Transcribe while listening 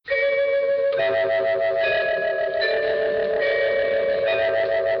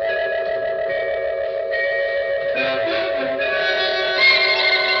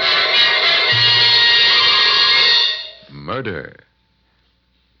Murder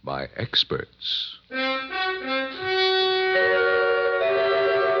by Experts. The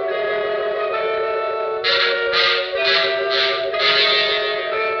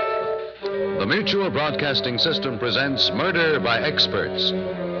Mutual Broadcasting System presents Murder by Experts,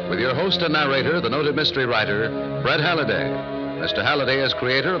 with your host and narrator, the noted mystery writer, Brett Halliday. Mr. Halliday is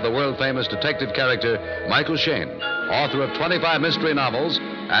creator of the world-famous detective character, Michael Shayne, author of 25 mystery novels,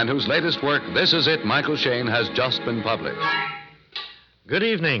 and whose latest work, This Is It, Michael Shayne, has just been published. Good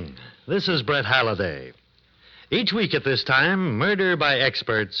evening. This is Brett Halliday. Each week at this time, Murder by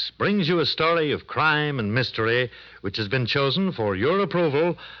Experts brings you a story of crime and mystery which has been chosen for your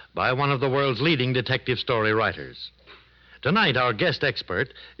approval by one of the world's leading detective story writers. Tonight, our guest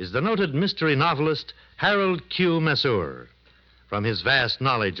expert is the noted mystery novelist Harold Q. Masur. From his vast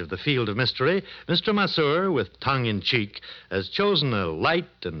knowledge of the field of mystery, Mr. Masur, with tongue in cheek, has chosen a light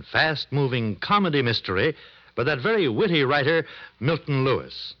and fast-moving comedy mystery by that very witty writer, Milton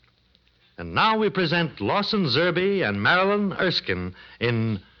Lewis. And now we present Lawson Zerbe and Marilyn Erskine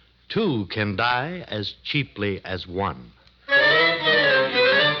in Two Can Die as Cheaply as One.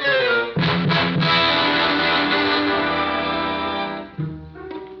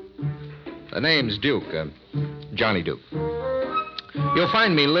 The name's Duke, Johnny Duke. You'll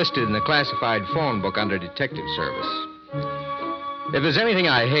find me listed in the classified phone book under Detective Service. If there's anything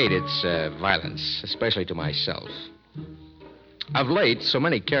I hate, it's violence, especially to myself. Of late, so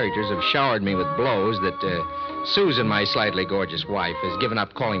many characters have showered me with blows that Susan, my slightly gorgeous wife, has given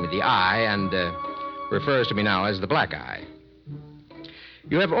up calling me the Eye and refers to me now as the Black Eye.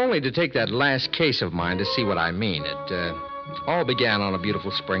 You have only to take that last case of mine to see what I mean. It all began on a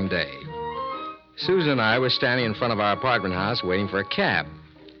beautiful spring day. Susan and I were standing in front of our apartment house waiting for a cab.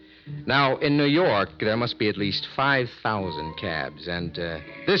 Now, in New York, there must be at least 5,000 cabs, and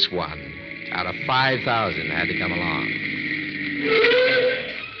this one, out of 5,000, had to come along.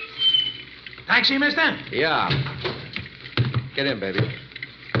 Taxi, mister? Yeah. Get in, baby.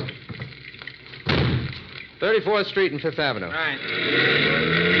 34th Street and 5th Avenue. Right.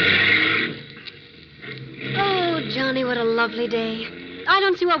 Oh, Johnny, what a lovely day. I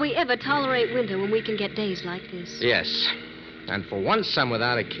don't see why we ever tolerate winter when we can get days like this. Yes. And for once, I'm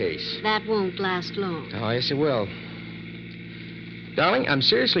without a case. That won't last long. Oh, yes, it will. Darling, I'm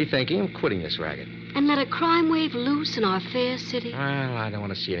seriously thinking of quitting this racket. And let a crime wave loose in our fair city? Well, I don't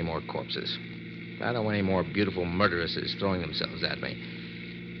want to see any more corpses. I don't want any more beautiful murderesses throwing themselves at me.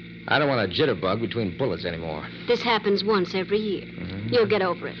 I don't want a jitterbug between bullets anymore. This happens once every year. Mm-hmm. You'll get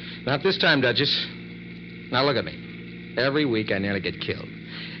over it. Not this time, Duchess. Now, look at me. Every week I nearly get killed.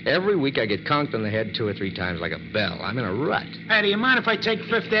 Every week I get conked on the head 2 or 3 times like a bell. I'm in a rut. Hey, do you mind if I take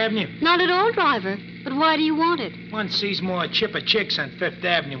 5th Avenue? Not at all, driver. But why do you want it? One sees more chipper chicks on 5th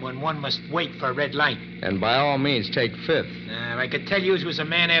Avenue when one must wait for a red light. And by all means, take 5th. I could tell you he was a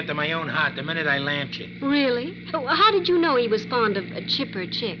man after my own heart the minute I lamped you. Really? Oh, how did you know he was fond of chipper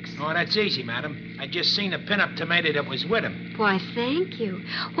chicks? Oh, that's easy, madam. I just seen a pin-up tomato that was with him. Why, thank you.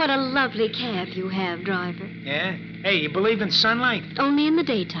 What a lovely cab you have, driver. Yeah? Hey, you believe in sunlight? Only in the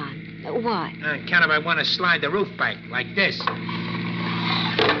daytime. Why? On account of I want to slide the roof back, like this.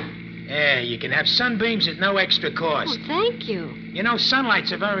 Yeah, you can have sunbeams at no extra cost. Oh, thank you. You know,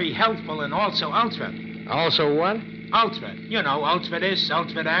 sunlight's a very healthful and also ultra. Also what? Ultra. You know, ultra this,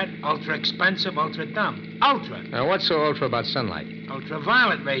 ultra that, ultra expensive, ultra dumb. Ultra. Now, what's so ultra about sunlight?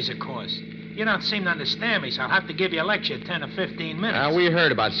 Ultraviolet rays, of course. You don't seem to understand me, so I'll have to give you a lecture 10 or 15 minutes. We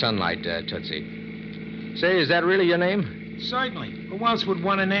heard about sunlight, Tootsie. Say, is that really your name? Certainly. Who else would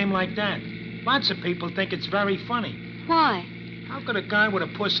want a name like that? Lots of people think it's very funny. Why? How could a guy with a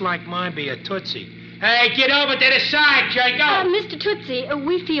puss like mine be a Tootsie? Hey, get over to the side, Jago! Mr. Tootsie,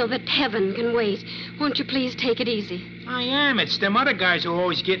 we feel that heaven can wait. Won't you please take it easy? I am. It's them other guys who are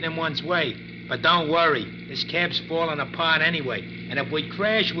always getting in one's way. But don't worry. This cab's falling apart anyway. And if we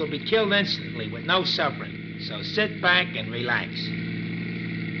crash, we'll be killed instantly with no suffering. So sit back and relax.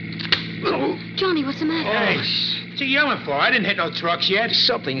 Johnny, what's the matter? Hey, what you yelling for? I didn't hit no trucks yet.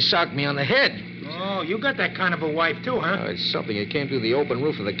 Something socked me on the head. Oh, you got that kind of a wife, too, huh? Oh, it's something that came through the open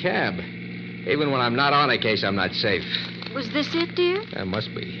roof of the cab. Even when I'm not on a case, I'm not safe. Was this it, dear? That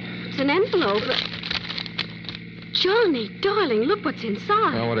must be. It's an envelope. Johnny, darling, look what's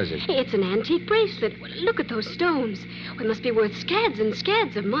inside. Oh, what is it? It's an antique bracelet. Look at those stones. It must be worth scads and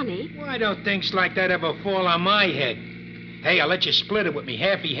scads of money. Why don't things like that ever fall on my head? Hey, I'll let you split it with me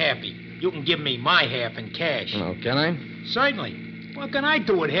happy. You can give me my half in cash. Oh, can I? Certainly. What can I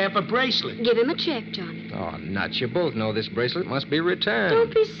do with half a bracelet? Give him a check, Johnny. Oh, nuts. You both know this bracelet must be returned.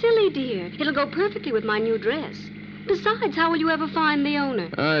 Don't be silly, dear. It'll go perfectly with my new dress. Besides, how will you ever find the owner?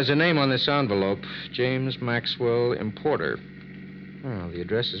 There's a name on this envelope. James Maxwell, importer. Well, the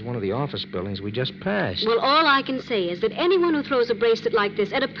address is one of the office buildings we just passed. Well, all I can say is that anyone who throws a bracelet like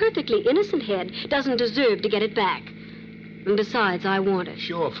this at a perfectly innocent head doesn't deserve to get it back. And besides, I want it.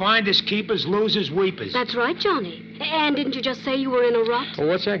 Sure, finders keepers, losers weepers. That's right, Johnny. And didn't you just say you were in a rut? Well,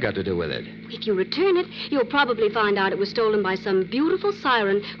 what's that got to do with it? If you return it, you'll probably find out it was stolen by some beautiful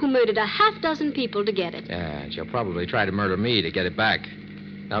siren who murdered a half-dozen people to get it. Yeah, and she'll probably try to murder me to get it back.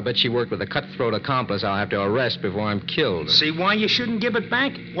 I'll bet she worked with a cutthroat accomplice I'll have to arrest before I'm killed. See why you shouldn't give it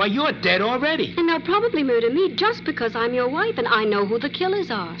back? Why, you're dead already. And they'll probably murder me just because I'm your wife and I know who the killers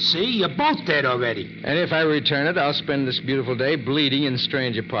are. See, you're both dead already. And if I return it, I'll spend this beautiful day bleeding in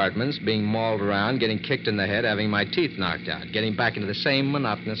strange apartments, being mauled around, getting kicked in the head, having my teeth knocked out, getting back into the same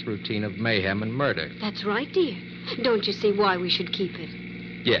monotonous routine of mayhem and murder. That's right, dear. Don't you see why we should keep it?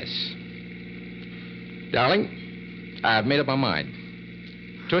 Yes. Darling, I've made up my mind.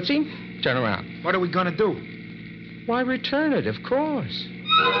 Tootsie, turn around. What are we gonna do? Why, return it, of course.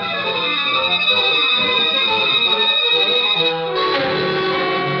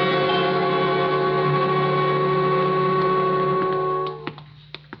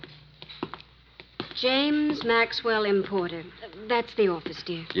 James Maxwell, importer. That's the office,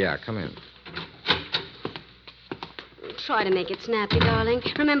 dear. Yeah, come in. Try to make it snappy, darling.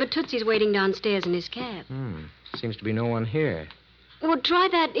 Remember, Tootsie's waiting downstairs in his cab. Seems to be no one here. Well, try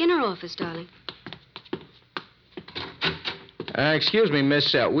that inner office, darling. Excuse me,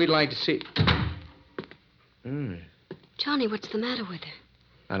 miss. We'd like to see... Johnny, what's the matter with her?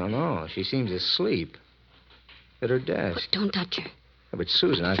 I don't know. She seems asleep. At her desk. But don't touch her. Oh, but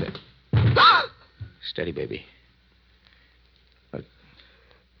Susan, I said... Steady, baby. Look,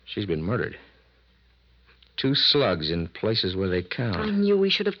 she's been murdered. 2 slugs in places where they count. I knew we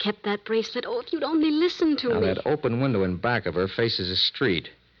should have kept that bracelet. Oh, if you'd only listened to Now, me. that open window in back of her faces a street.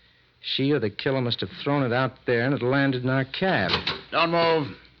 She or the killer must have thrown it out there and it landed in our cab. Don't move.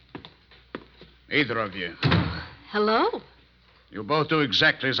 Either of you. Hello? You'll both do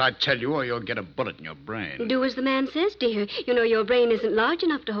exactly as I tell you, or you'll get a bullet in your brain. Do as the man says, dear. You know your brain isn't large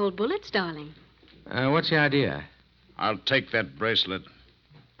enough to hold bullets, darling. What's the idea? I'll take that bracelet.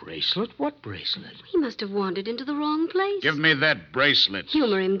 Bracelet? What bracelet? He must have wandered into the wrong place. Give me that bracelet.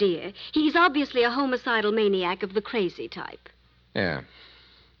 Humor him, dear. He's obviously a homicidal maniac of the crazy type. Yeah.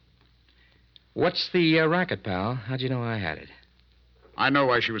 What's the racket, pal? How'd you know I had it? I know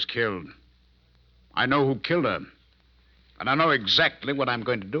why she was killed. I know who killed her. And I know exactly what I'm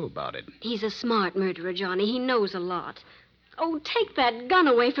going to do about it. He's a smart murderer, Johnny. He knows a lot. Oh, take that gun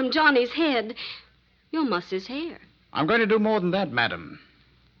away from Johnny's head. You'll muss his hair. I'm going to do more than that, madam.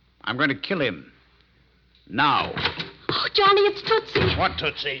 I'm going to kill him. Now. Oh, Johnny, it's Tootsie. What,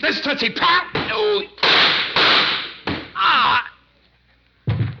 Tootsie? This Tootsie, pal! Oh.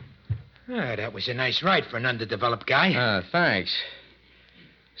 That was a nice ride for an underdeveloped guy. Thanks.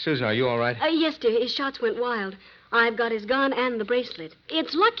 Susan, are you all right? Yes, dear. His shots went wild. I've got his gun and the bracelet.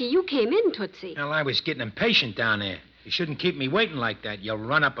 It's lucky you came in, Tootsie. Well, I was getting impatient down there. You shouldn't keep me waiting like that. You'll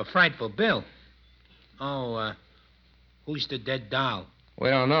run up a frightful bill. Oh, who's the dead doll? We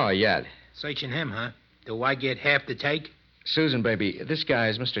don't know yet. Searching him, huh? Do I get half the take? Susan, baby, this guy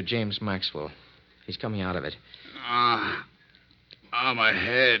is Mr. James Maxwell. He's coming out of it. My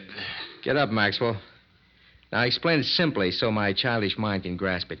head. Get up, Maxwell. Now, explain it simply so my childish mind can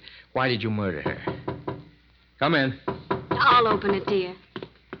grasp it. Why did you murder her? Come in. I'll open it, dear.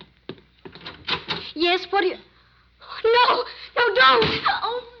 Yes, what do you... No, don't.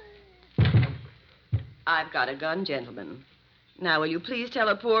 Oh. I've got a gun, gentlemen. Now, will you please tell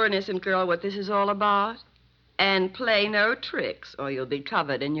a poor innocent girl what this is all about? And play no tricks, or you'll be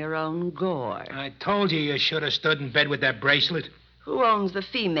covered in your own gore. I told you should have stood in bed with that bracelet. Who owns the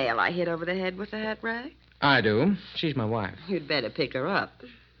female I hit over the head with the hat rack? I do. She's my wife. You'd better pick her up.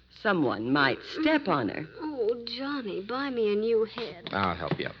 Someone might step on her. Oh, Johnny, buy me a new head. I'll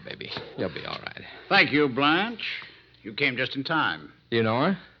help you up, baby. You'll be all right. Thank you, Blanche. You came just in time. You know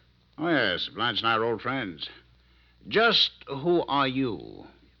her? Oh, yes. Blanche and I are old friends. Just who are you?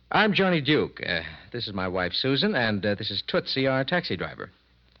 I'm Johnny Duke. This is my wife, Susan, and this is Tootsie, our taxi driver.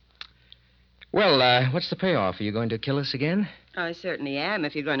 Well, what's the payoff? Are you going to kill us again? I certainly am,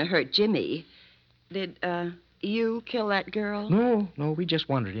 if you're going to hurt Jimmy. Did, you kill that girl? No, we just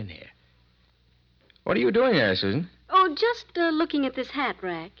wandered in here. What are you doing there, Susan? Oh, just looking at this hat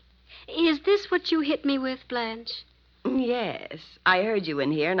rack. Is this what you hit me with, Blanche? Yes. I heard you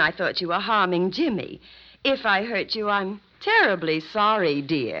in here, and I thought you were harming Jimmy. If I hurt you, I'm terribly sorry,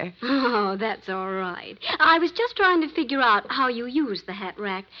 dear. Oh, that's all right. I was just trying to figure out how you use the hat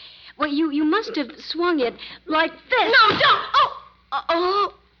rack. Well, you must have swung it like this. No, don't!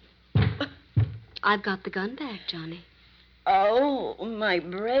 Oh! I've got the gun back, Johnny. Oh, my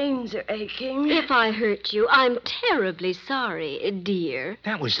brains are aching. If I hurt you, I'm terribly sorry, dear.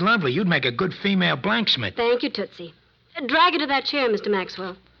 That was lovely. You'd make a good female blacksmith. Thank you, Tootsie. Drag her to that chair, Mr.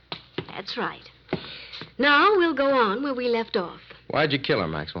 Maxwell. That's right. Now we'll go on where we left off. Why'd you kill her,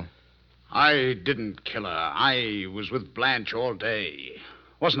 Maxwell? I didn't kill her. I was with Blanche all day.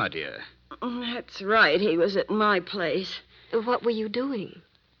 Wasn't I, dear? That's right. He was at my place. What were you doing?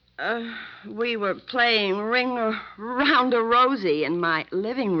 We were playing Ring Around a Rosie in my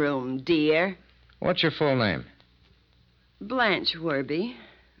living room, dear. What's your full name? Blanche Werby.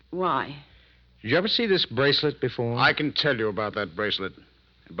 Why? Did you ever see this bracelet before? I can tell you about that bracelet.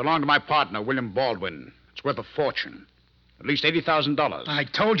 It belonged to my partner, William Baldwin. It's worth a fortune. At least $80,000. I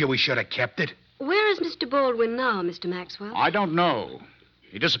told you we should have kept it. Where is Mr. Baldwin now, Mr. Maxwell? I don't know.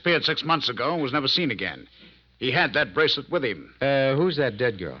 He disappeared 6 months ago and was never seen again. He had that bracelet with him. Who's that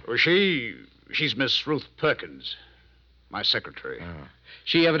dead girl? Well, she's Miss Ruth Perkins, my secretary. Oh.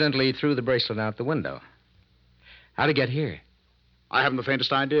 She evidently threw the bracelet out the window. How'd it get here? I haven't the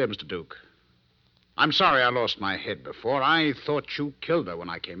faintest idea, Mr. Duke. I'm sorry I lost my head before. I thought you killed her when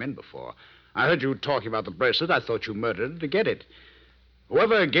I came in before. I heard you talking about the bracelet. I thought you murdered her to get it.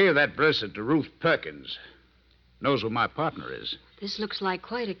 Whoever gave that bracelet to Ruth Perkins knows who my partner is. This looks like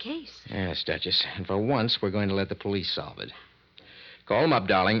quite a case. Yes, Duchess. And for once, we're going to let the police solve it. Call them up,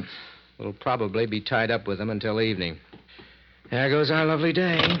 darling. We'll probably be tied up with them until evening. There goes our lovely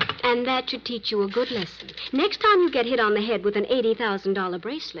day. And that should teach you a good lesson. Next time you get hit on the head with an $80,000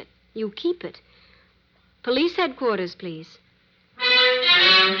 bracelet, you keep it. Police headquarters, please.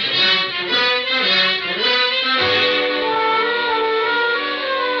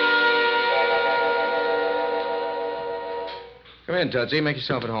 Come in, Tootsie. Make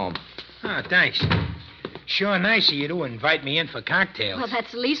yourself at home. Oh, thanks. Sure nice of you to invite me in for cocktails. Well,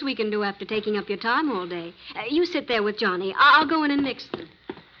 that's the least we can do after taking up your time all day. You sit there with Johnny. I'll go in and mix them.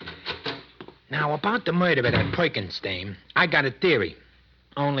 Now, about the murder of that Perkins dame, I got a theory.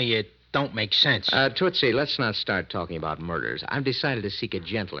 Only it don't make sense. Tootsie, let's not start talking about murders. I've decided to seek a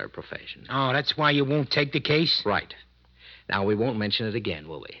gentler profession. Oh, that's why you won't take the case? Right. Now, we won't mention it again,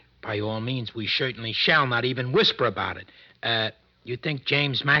 will we? By all means, we certainly shall not even whisper about it. You think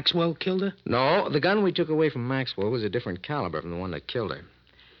James Maxwell killed her? No, the gun we took away from Maxwell was a different caliber from the one that killed her.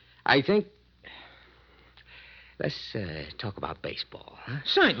 I think... Let's talk about baseball, huh?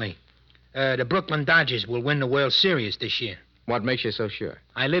 Certainly. The Brooklyn Dodgers will win the World Series this year. What makes you so sure?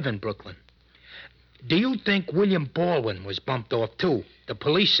 I live in Brooklyn. Do you think William Baldwin was bumped off, too? The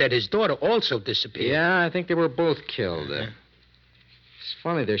police said his daughter also disappeared. Yeah, I think they were both killed. It's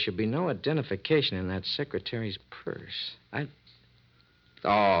funny there should be no identification in that secretary's purse.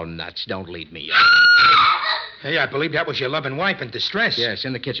 Oh, nuts. Don't lead me up. Hey, I believe that was your loving wife in distress. Yes,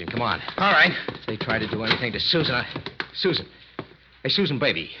 in the kitchen. Come on. All right. If they try to do anything to Susan, Susan. Hey, Susan,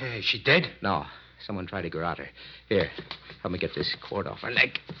 baby. Is she dead? No. Someone tried to garrote her. Here, help me get this cord off her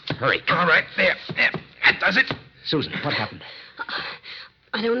neck. Hurry. All right, there. That does it. Susan, what happened?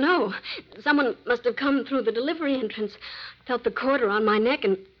 I don't know. Someone must have come through the delivery entrance. Felt the cord around my neck,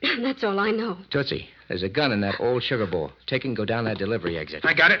 and that's all I know. Tootsie, there's a gun in that old sugar bowl. Take and go down that delivery exit.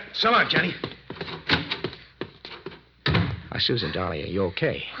 I got it. So long, Johnny. Susan, darling, are you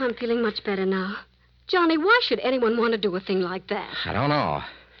okay? I'm feeling much better now. Johnny, why should anyone want to do a thing like that? I don't know.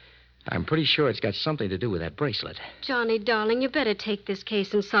 I'm pretty sure it's got something to do with that bracelet. Johnny, darling, you better take this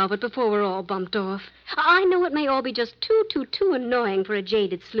case and solve it before we're all bumped off. I know it may all be just too annoying for a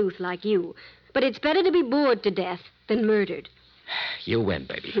jaded sleuth like you, but it's better to be bored to death than murdered. You win,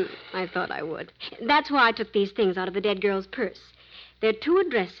 baby. I thought I would. That's why I took these things out of the dead girl's purse. Their two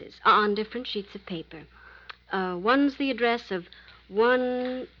addresses are on different sheets of paper. One's the address of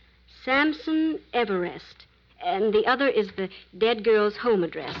one Samson Everest, and the other is the dead girl's home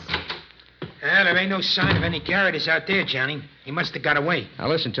address. Well, there ain't no sign of any Garrotters out there, Johnny. He must have got away. Now,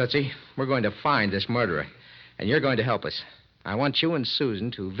 listen, Tootsie. We're going to find this murderer, and you're going to help us. I want you and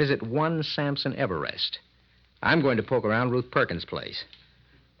Susan to visit one Samson Everest. I'm going to poke around Ruth Perkins' place.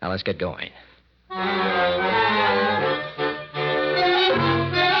 Now, let's get going.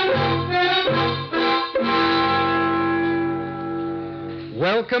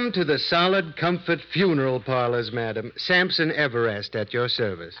 Welcome to the Solid Comfort Funeral Parlors, madam. Samson Everest at your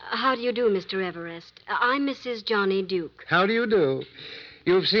service. How do you do, Mr. Everest? I'm Mrs. Johnny Duke. How do you do?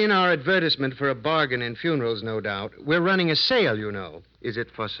 You've seen our advertisement for a bargain in funerals, no doubt. We're running a sale, you know. Is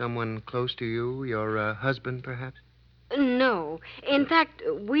it for someone close to you, your husband, perhaps? No. In fact,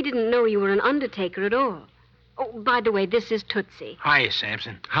 we didn't know you were an undertaker at all. Oh, by the way, this is Tootsie. Hiya,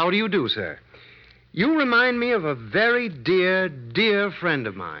 Sampson. How do you do, sir? You remind me of a very dear, dear friend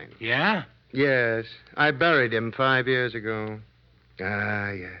of mine. Yeah? Yes, I buried him 5 years ago.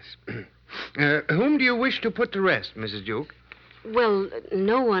 Ah, yes. Whom do you wish to put to rest, Mrs. Duke? Well,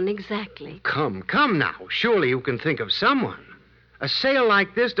 no one exactly. Come now. Surely you can think of someone. A sale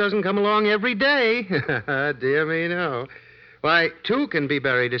like this doesn't come along every day. Dear me, no. Why, two can be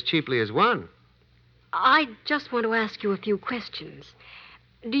buried as cheaply as one. I just want to ask you a few questions.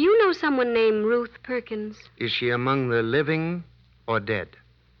 Do you know someone named Ruth Perkins? Is she among the living or dead?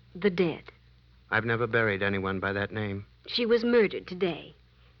 The dead. I've never buried anyone by that name. She was murdered today.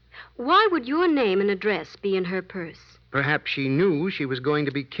 Why would your name and address be in her purse? Perhaps she knew she was going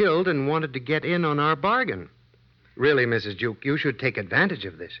to be killed and wanted to get in on our bargain. Really, Mrs. Duke, you should take advantage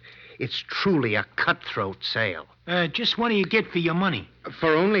of this. It's truly a cutthroat sale. Just what do you get for your money?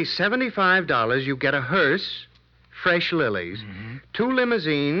 For only $75, you get a hearse, fresh lilies, 2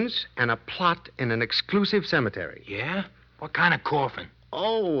 limousines, and a plot in an exclusive cemetery. Yeah? What kind of coffin?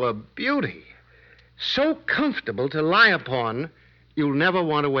 Oh, a beauty. So comfortable to lie upon, you'll never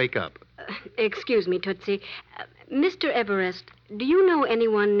want to wake up. Excuse me, Tootsie. Mr. Everest, do you know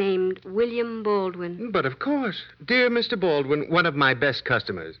anyone named William Baldwin? But of course. Dear Mr. Baldwin, one of my best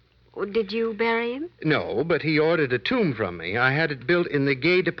customers. Did you bury him? No, but he ordered a tomb from me. I had it built in the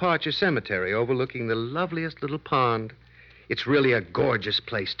Gay Departure Cemetery overlooking the loveliest little pond. It's really a gorgeous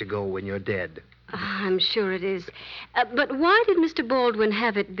place to go when you're dead. I'm sure it is. But why did Mr. Baldwin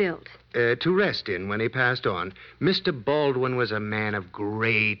have it built? To rest in when he passed on. Mr. Baldwin was a man of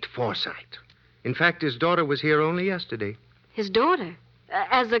great foresight. In fact, his daughter was here only yesterday. His daughter?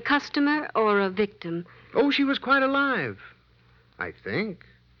 As a customer or a victim? Oh, she was quite alive, I think.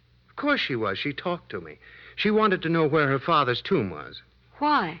 Of course she was. She talked to me. She wanted to know where her father's tomb was.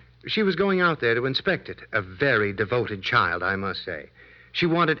 Why? She was going out there to inspect it. A very devoted child, I must say. She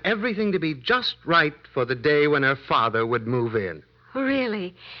wanted everything to be just right for the day when her father would move in.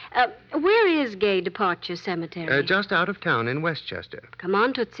 Really? Where is Gay Departure Cemetery? Just out of town in Westchester. Come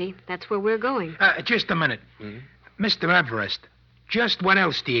on, Tootsie. That's where we're going. Just a minute. Mr. Everest, just what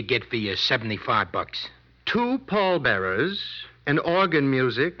else do you get for your $75? 2 pallbearers, an organ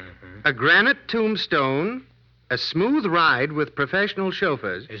music, a granite tombstone, a smooth ride with professional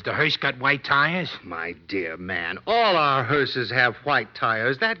chauffeurs. Is the hearse got white tires? My dear man, all our hearses have white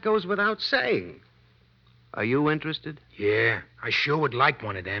tires. That goes without saying. Are you interested? Yeah, I sure would like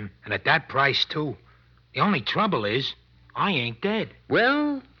one of them, and at that price, too. The only trouble is, I ain't dead.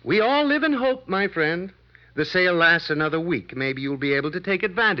 Well, we all live in hope, my friend. The sale lasts another week. Maybe you'll be able to take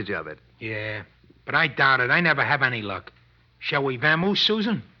advantage of it. Yeah, but I doubt it. I never have any luck. Shall we vamoose,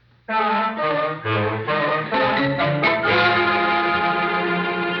 Susan? That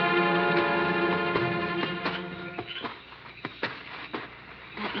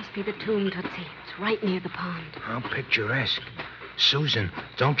must be the tomb, Tootsie. It's right near the pond. How picturesque. Susan,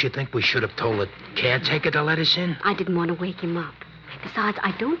 don't you think we should have told the caretaker to let us in? I didn't want to wake him up. Besides,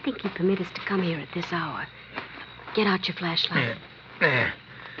 I don't think he'd permit us to come here at this hour. Get out your flashlight. There.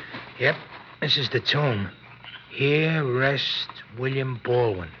 Yep, this is the tomb. Here rests William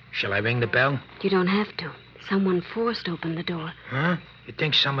Baldwin. Shall I ring the bell? You don't have to. Someone forced open the door. Huh? You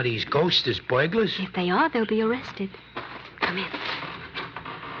think some of these ghosts is burglars? If they are, they'll be arrested. Come in.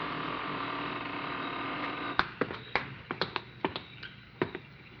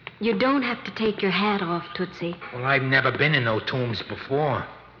 You don't have to take your hat off, Tootsie. Well, I've never been in no tombs before.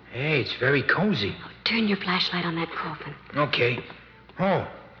 Hey, it's very cozy. Turn your flashlight on that coffin. Okay. Oh,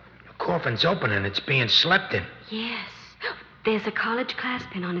 the coffin's open and it's being slept in. Yes. There's a college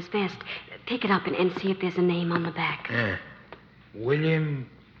classpin on his vest. Pick it up and see if there's a name on the back. Yeah. William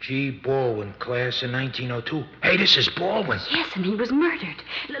G. Baldwin, class of 1902. Hey, this is Baldwin. Yes, and he was murdered.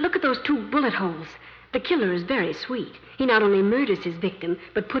 Look at those 2 bullet holes. The killer is very sweet. He not only murders his victim,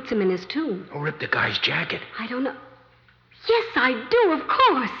 but puts him in his tomb. Who ripped the guy's jacket? I don't know. Yes, I do, of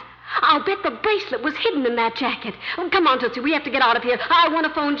course. I'll bet the bracelet was hidden in that jacket. Oh, come on, Tootsie, we have to get out of here. I want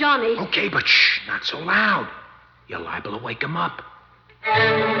to phone Johnny. Okay, but shh, not so loud. You're liable to wake him up.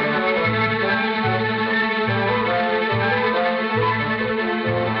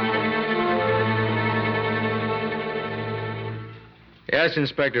 Yes,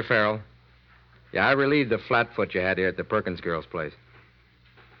 Inspector Farrell. Yeah, I relieved the flatfoot you had here at the Perkins girl's place.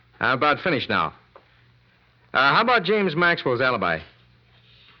 I'm about finished now. How about James Maxwell's alibi?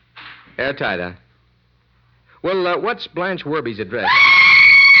 Airtight, huh? Well, what's Blanche Werby's address?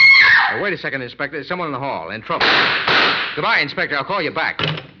 Wait a second, Inspector. There's someone in the hall. In trouble. Goodbye, Inspector. I'll call you back.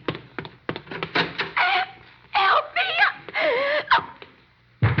 Help me!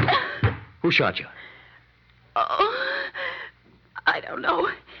 Who shot you? don't know.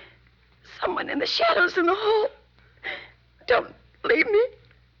 Someone in the shadows in the hall. Don't leave me.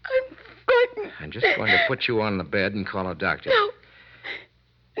 I'm frightened. I'm just going to put you on the bed and call a doctor. No.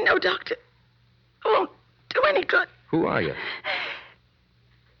 No, doctor. It won't do any good. Who are you?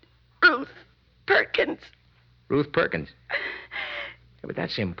 Ruth Perkins. Ruth Perkins. Yeah, but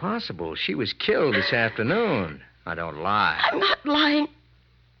that's impossible. She was killed this afternoon. I don't lie. I'm not lying.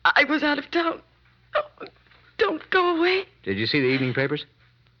 I was out of town. Oh, don't go away. Did you see the evening papers?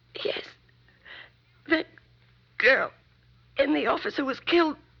 Yes. That girl in the office who was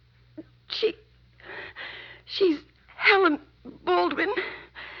killed. She's Helen Baldwin.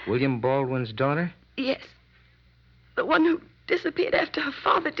 William Baldwin's daughter? Yes. The one who disappeared after her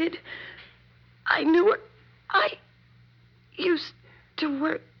father did. I knew her. I used to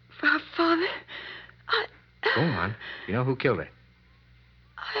work for her father. Go on. You know who killed her?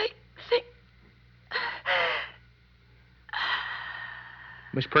 I think.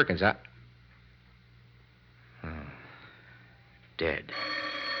 Miss Perkins, dead.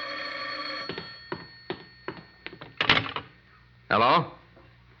 Hello?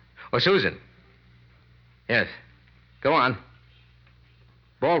 Oh, Susan. Yes. Go on.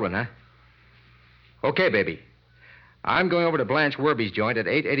 Baldwin, huh? Okay, baby. I'm going over to Blanche Werby's joint at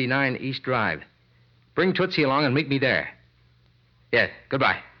 889 East Drive. Bring Tootsie along and meet me there. Yes,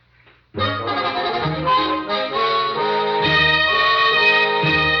 goodbye.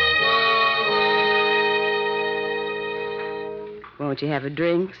 Won't you have a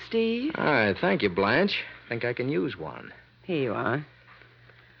drink, Steve? All right, thank you, Blanche. Think I can use one. Here you are.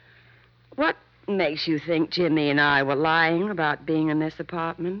 What makes you think Jimmy and I were lying about being in this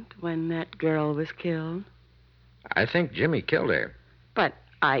apartment when that girl was killed? I think Jimmy killed her. But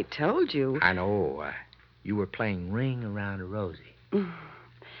I told you. I know. You were playing Ring Around a Rosie.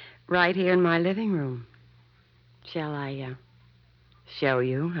 Right here in my living room. Shall I show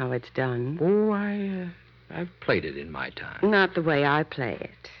you how it's done? Oh, I've played it in my time. Not the way I play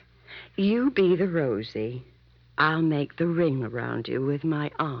it. You be the Rosie. I'll make the ring around you with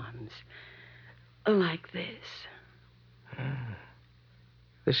my arms. Like this.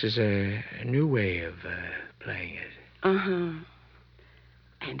 This is a new way of playing it. Uh-huh.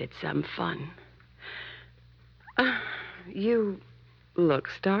 And it's some fun. You look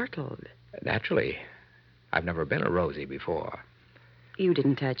startled. Naturally. I've never been a Rosie before. You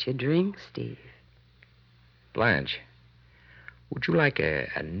didn't touch your drink, Steve. Blanche, would you like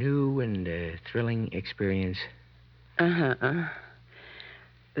a new and thrilling experience? Uh-huh.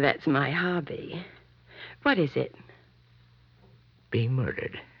 That's my hobby. What is it? Being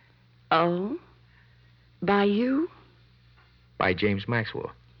murdered. Oh? By you? By James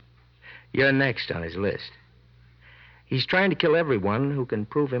Maxwell. You're next on his list. He's trying to kill everyone who can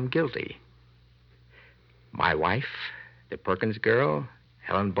prove him guilty. My wife, the Perkins girl,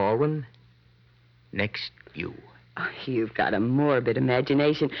 Helen Baldwin. Next, you. Oh, you've got a morbid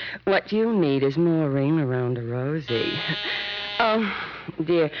imagination. What you need is more ring around a Rosie. Oh,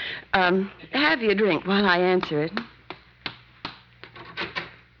 dear. Have your drink while I answer it.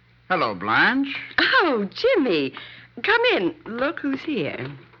 Hello, Blanche. Oh, Jimmy. Come in. Look who's here.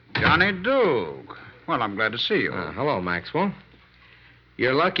 Johnny Duke. Well, I'm glad to see you. Hello, Maxwell.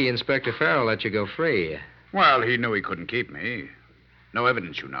 You're lucky Inspector Farrell let you go free. Well, he knew he couldn't keep me. No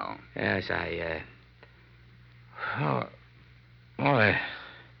evidence, you know. Yes,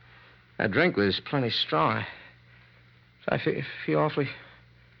 that drink was plenty strong. I feel awfully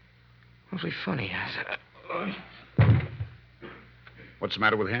funny. What's the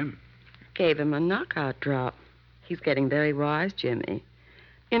matter with him? Gave him a knockout drop. He's getting very wise, Jimmy.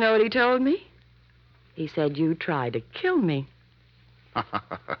 You know what he told me? He said you tried to kill me.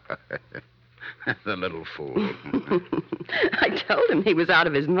 The little fool. I told him he was out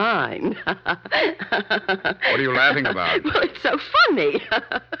of his mind. What are you laughing about? Well, it's so funny.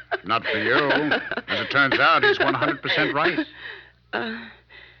 Not for you. As it turns out, he's 100% right.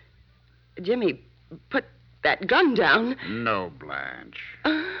 Jimmy, put that gun down. No, Blanche.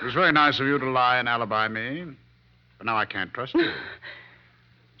 It was very nice of you to lie and alibi me. But now I can't trust you.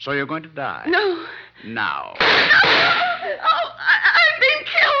 So you're going to die. No. Now. Oh, I'm being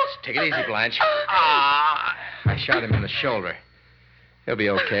killed. Take it easy, Blanche. I shot him in the shoulder. He'll be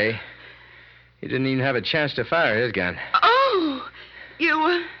okay. He didn't even have a chance to fire his gun. Oh, you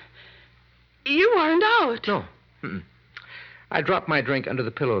aren't out. No. Mm-mm. I dropped my drink under the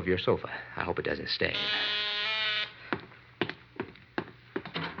pillow of your sofa. I hope it doesn't stain.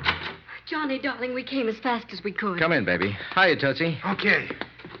 Johnny, darling, we came as fast as we could. Come in, baby. Hiya, Tootsie. Okay.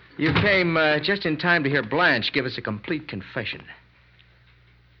 You came just in time to hear Blanche give us a complete confession.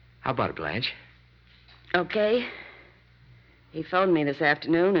 How about it, Blanche? Okay. He phoned me this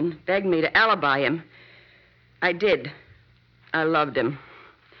afternoon and begged me to alibi him. I did. I loved him.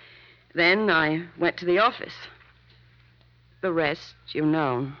 Then I went to the office. The rest, you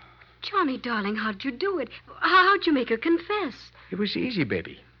know. Johnny, darling, how'd you do it? How'd you make her confess? It was easy,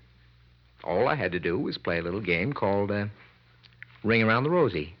 baby. All I had to do was play a little game called Ring Around the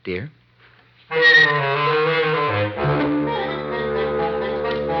Rosie, dear.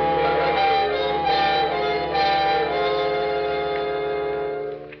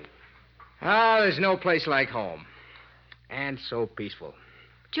 There's no place like home. And so peaceful.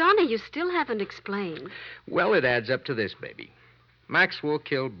 Johnny, you still haven't explained. Well, it adds up to this, baby. Maxwell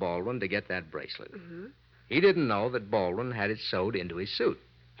killed Baldwin to get that bracelet. Mm-hmm. He didn't know that Baldwin had it sewed into his suit.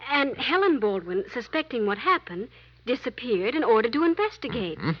 And Helen Baldwin, suspecting what happened, disappeared in order to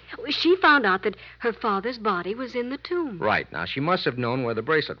investigate. Mm-hmm. She found out that her father's body was in the tomb. Right. Now, she must have known where the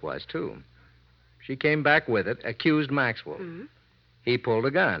bracelet was, too. She came back with it, accused Maxwell. Mm-hmm. He pulled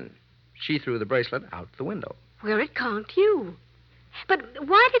a gun. She threw the bracelet out the window. Where it conked you. But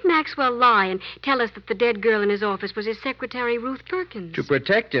why did Maxwell lie and tell us that the dead girl in his office was his secretary, Ruth Perkins? To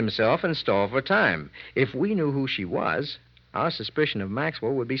protect himself and stall for time. If we knew who she was, our suspicion of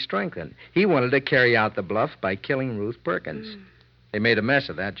Maxwell would be strengthened. He wanted to carry out the bluff by killing Ruth Perkins. They made a mess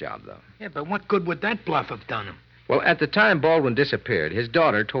of that job, though. Yeah, but what good would that bluff have done him? Well, at the time Baldwin disappeared, his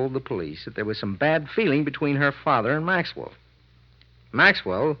daughter told the police that there was some bad feeling between her father and Maxwell.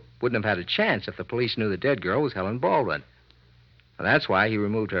 Maxwell wouldn't have had a chance if the police knew the dead girl was Helen Baldwin. And that's why he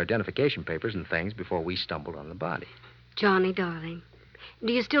removed her identification papers and things before we stumbled on the body. Johnny, darling,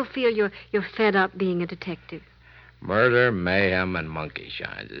 do you still feel you're fed up being a detective? Murder, mayhem, and monkey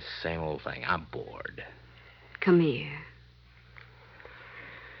shines. It's the same old thing. I'm bored. Come here.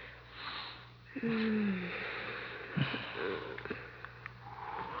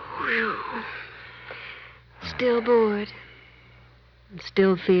 Still bored.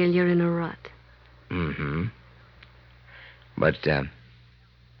 Still feel you're in a rut. Mm-hmm. But,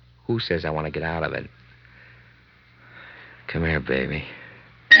 who says I want to get out of it? Come here, baby.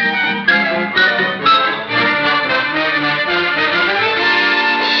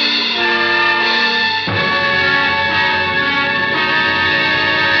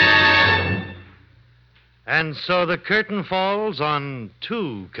 And so the curtain falls on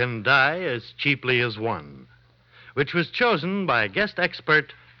Two Can Die as Cheaply as One, which was chosen by guest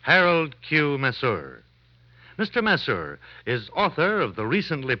expert Harold Q. Masseur. Mr. Masseur is author of the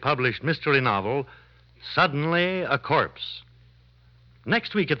recently published mystery novel, Suddenly a Corpse.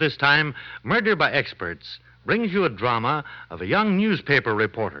 Next week at this time, Murder by Experts brings you a drama of a young newspaper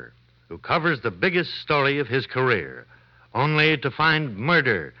reporter who covers the biggest story of his career, only to find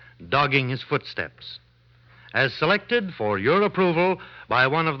murder dogging his footsteps. As selected for your approval by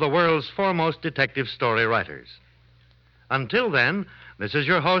one of the world's foremost detective story writers. Until then, this is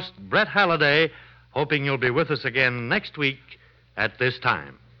your host, Brett Halliday, hoping you'll be with us again next week at this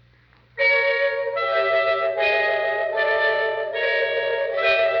time.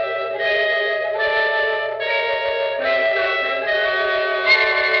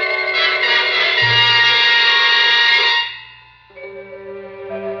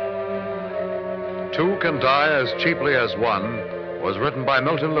 Two Can Die as Cheaply as One was written by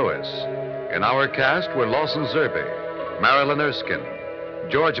Milton Lewis. In our cast were Lawson Zerbe, Marilyn Erskine,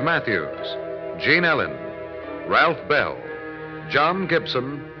 George Matthews, Gene Ellen, Ralph Bell, John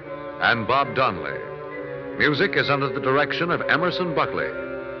Gibson, and Bob Donnelly. Music is under the direction of Emerson Buckley,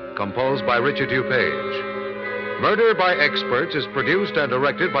 composed by Richard DuPage. Murder by Experts is produced and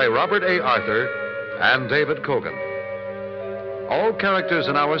directed by Robert A. Arthur and David Kogan. All characters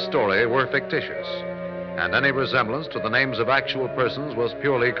in our story were fictitious, and any resemblance to the names of actual persons was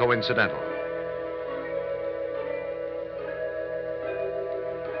purely coincidental.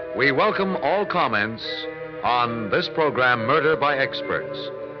 We welcome all comments on this program, Murder by Experts.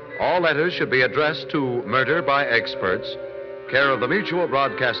 All letters should be addressed to Murder by Experts, care of the Mutual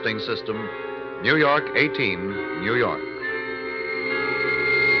Broadcasting System, New York 18, New York.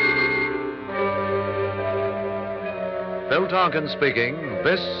 Phil Tonkin speaking.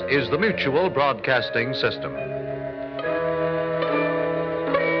 This is the Mutual Broadcasting System.